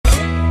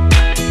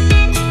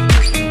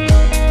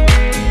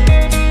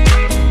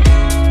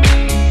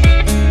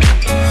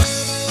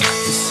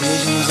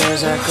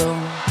as I go,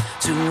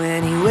 to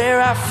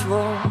anywhere I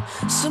flow.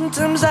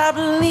 Sometimes I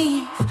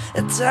believe,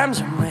 at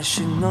times I'm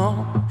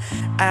rational.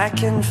 I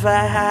can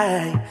fly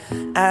high,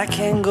 I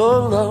can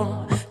go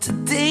low.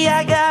 Today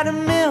I got a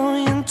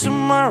million,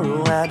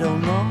 tomorrow I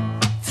don't know.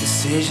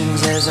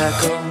 Decisions as I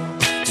go,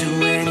 to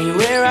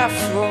anywhere I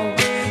flow.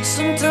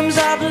 Sometimes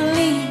I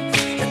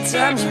believe, at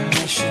times I'm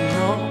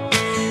rational.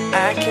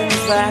 I can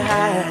fly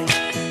high,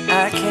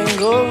 I can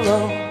go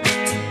low.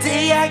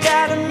 Today I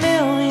got a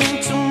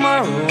million,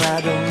 tomorrow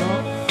I don't know.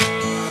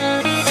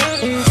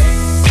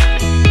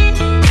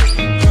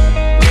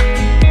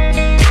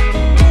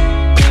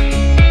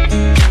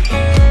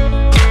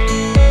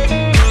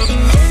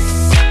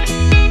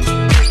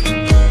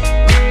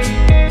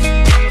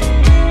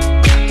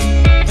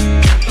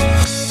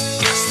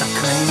 Stop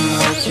claiming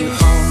what you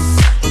own,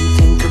 don't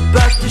think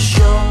about the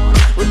show.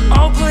 We're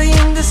all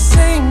playing the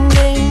same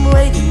game,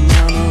 waiting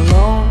on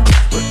alone.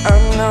 We're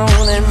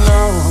unknown and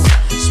known,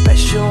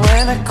 special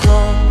when I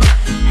clone.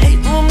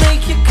 Hate will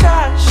make you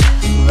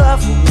cautious,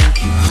 love will make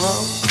you grow.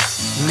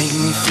 Make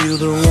me feel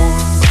the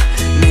warmth,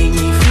 make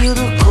me feel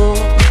the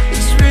cold.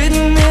 It's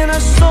written in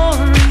our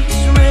stories,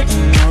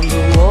 written on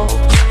the walls.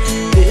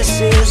 This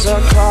is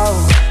our call,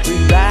 we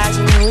rise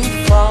and we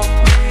fall.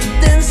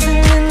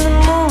 Dancing in the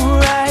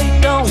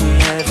moonlight, don't we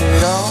have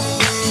it all?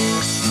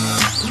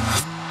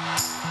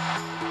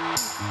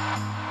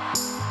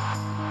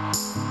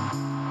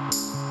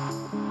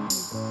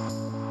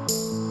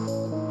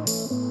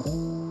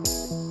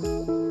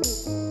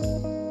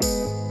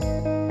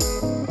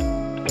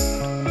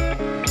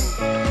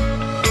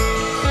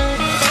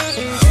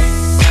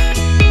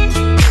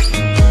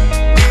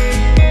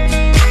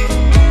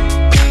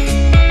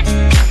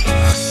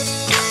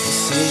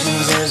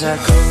 As I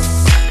go,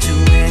 to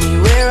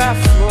anywhere I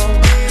flow.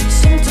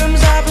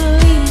 Sometimes I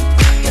believe,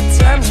 at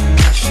times I'm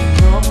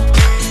rational.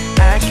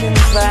 I can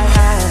fly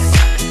high,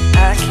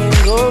 I can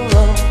go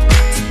low.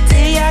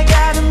 Today I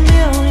got a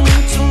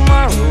million,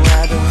 tomorrow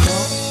I don't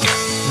know.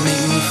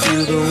 Make me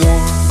feel the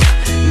warmth,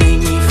 make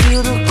me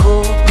feel the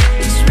cold.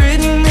 It's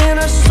written in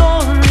our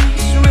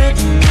stories,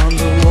 written on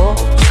the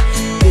walls.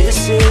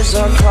 This is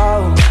our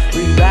call,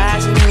 we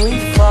rise and we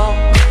fall.